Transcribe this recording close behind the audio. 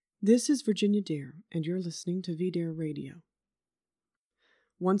This is Virginia Dare, and you're listening to VDARE Radio.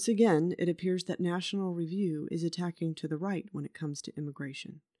 Once again, it appears that National Review is attacking to the right when it comes to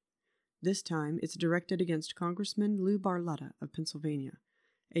immigration. This time, it's directed against Congressman Lou Barletta of Pennsylvania,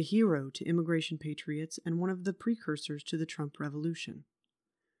 a hero to immigration patriots and one of the precursors to the Trump Revolution.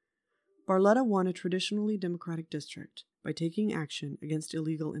 Barletta won a traditionally Democratic district by taking action against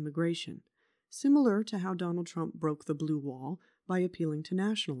illegal immigration, similar to how Donald Trump broke the blue wall by appealing to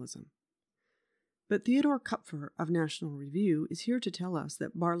nationalism. But Theodore Kupfer of National Review is here to tell us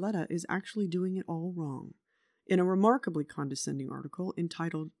that Barletta is actually doing it all wrong, in a remarkably condescending article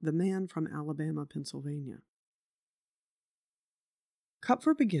entitled "The Man from Alabama, Pennsylvania."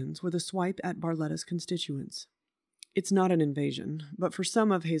 Kupfer begins with a swipe at Barletta's constituents. It's not an invasion, but for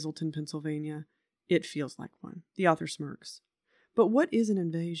some of Hazleton, Pennsylvania, it feels like one. The author smirks. But what is an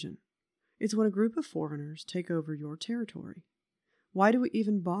invasion? It's when a group of foreigners take over your territory. Why do we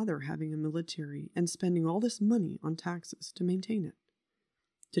even bother having a military and spending all this money on taxes to maintain it?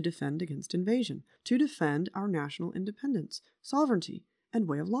 To defend against invasion, to defend our national independence, sovereignty, and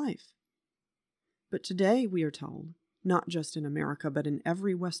way of life. But today, we are told, not just in America but in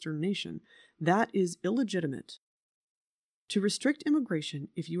every Western nation, that is illegitimate. To restrict immigration,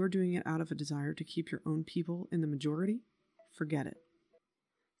 if you are doing it out of a desire to keep your own people in the majority, forget it.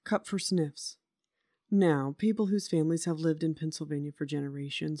 Kupfer sniffs. Now, people whose families have lived in Pennsylvania for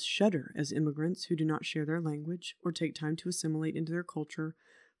generations shudder as immigrants who do not share their language or take time to assimilate into their culture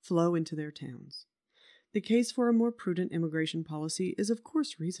flow into their towns. The case for a more prudent immigration policy is of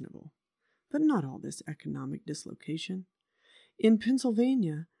course reasonable, but not all this economic dislocation. In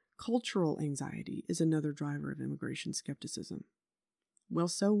Pennsylvania, cultural anxiety is another driver of immigration skepticism. Well,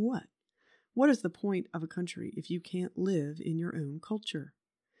 so what? What is the point of a country if you can't live in your own culture?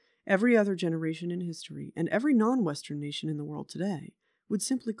 Every other generation in history, and every non-Western nation in the world today, would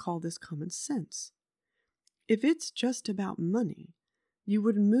simply call this common sense. If it's just about money, you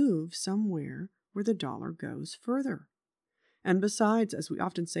would move somewhere where the dollar goes further. And besides, as we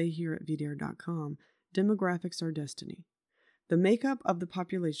often say here at VDARE.com, demographics are destiny. The makeup of the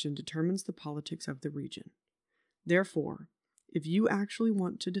population determines the politics of the region. Therefore, if you actually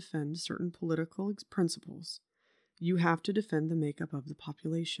want to defend certain political principles, you have to defend the makeup of the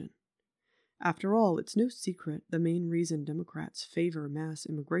population. After all, it's no secret the main reason Democrats favor mass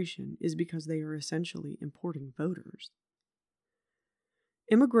immigration is because they are essentially importing voters.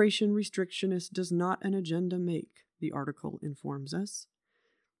 Immigration restrictionist does not an agenda make, the article informs us,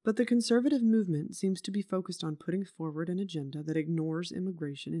 but the conservative movement seems to be focused on putting forward an agenda that ignores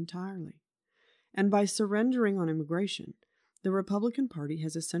immigration entirely. And by surrendering on immigration, the Republican Party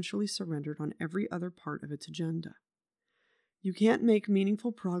has essentially surrendered on every other part of its agenda. You can't make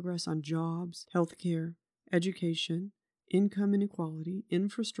meaningful progress on jobs, healthcare, education, income inequality,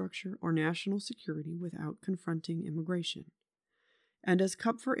 infrastructure, or national security without confronting immigration. And as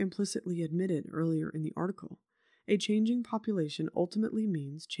Kupfer implicitly admitted earlier in the article, a changing population ultimately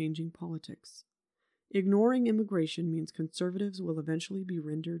means changing politics. Ignoring immigration means conservatives will eventually be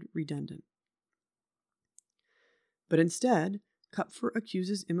rendered redundant. But instead, Kupfer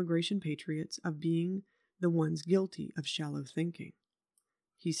accuses immigration patriots of being the ones guilty of shallow thinking.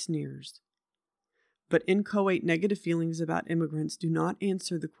 He sneers. But inchoate negative feelings about immigrants do not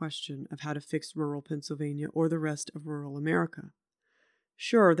answer the question of how to fix rural Pennsylvania or the rest of rural America.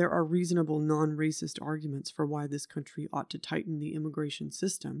 Sure, there are reasonable non-racist arguments for why this country ought to tighten the immigration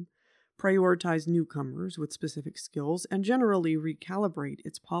system, prioritize newcomers with specific skills, and generally recalibrate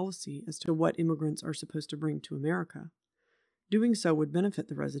its policy as to what immigrants are supposed to bring to America. Doing so would benefit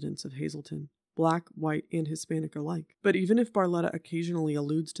the residents of Hazleton, Black, white, and Hispanic alike. But even if Barletta occasionally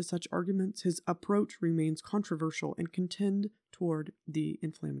alludes to such arguments, his approach remains controversial and can tend toward the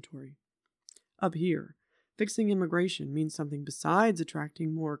inflammatory. Up here, fixing immigration means something besides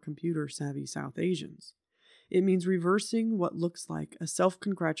attracting more computer-savvy South Asians. It means reversing what looks like a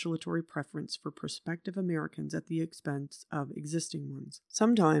self-congratulatory preference for prospective Americans at the expense of existing ones.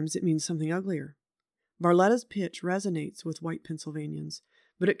 Sometimes it means something uglier. Barletta's pitch resonates with white Pennsylvanians,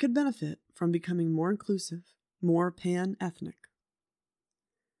 but it could benefit from becoming more inclusive, more pan-ethnic.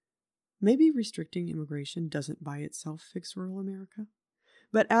 Maybe restricting immigration doesn't by itself fix rural America,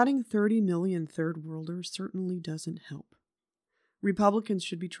 but adding 30 million third-worlders certainly doesn't help. Republicans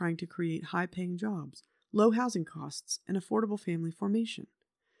should be trying to create high-paying jobs, low housing costs, and affordable family formation.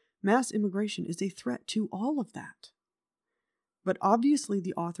 Mass immigration is a threat to all of that. But obviously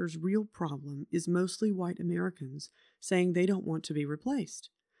the author's real problem is mostly white Americans saying they don't want to be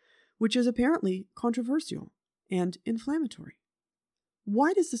replaced, which is apparently controversial and inflammatory.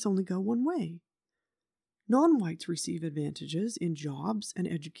 Why does this only go one way? Non-whites receive advantages in jobs and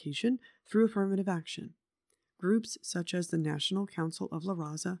education through affirmative action. Groups such as the National Council of La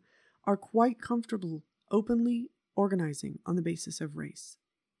Raza are quite comfortable openly organizing on the basis of race.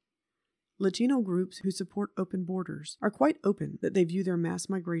 Latino groups who support open borders are quite open that they view their mass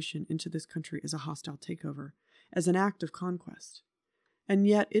migration into this country as a hostile takeover, as an act of conquest. And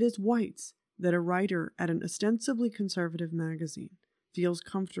yet it is whites that a writer at an ostensibly conservative magazine feels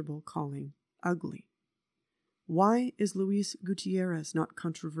comfortable calling ugly. Why is Luis Gutierrez not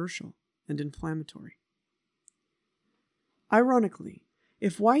controversial and inflammatory? Ironically,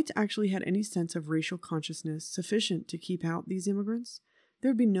 if whites actually had any sense of racial consciousness sufficient to keep out these immigrants,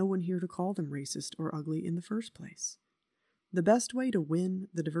 there'd be no one here to call them racist or ugly in the first place. The best way to win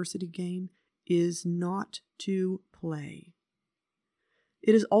the diversity game is not to play.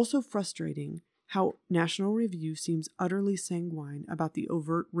 It is also frustrating how National Review seems utterly sanguine about the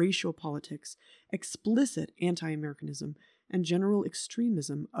overt racial politics, explicit anti-Americanism, and general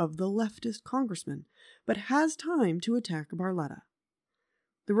extremism of the leftist congressman, but has time to attack Barletta.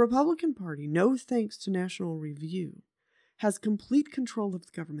 The Republican Party, no thanks to National Review, has complete control of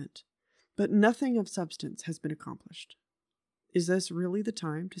the government, but nothing of substance has been accomplished. Is this really the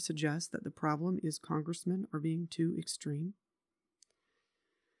time to suggest that the problem is congressmen are being too extreme?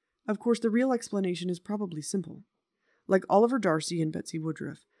 Of course, the real explanation is probably simple. Like Oliver Darcy and Betsy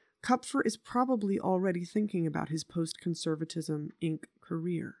Woodruff, Kupfer is probably already thinking about his post-conservatism Inc.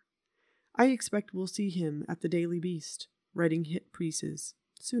 career. I expect we'll see him at the Daily Beast, writing hit pieces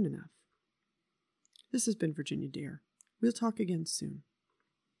soon enough. This has been Virginia Dare. We'll talk again soon.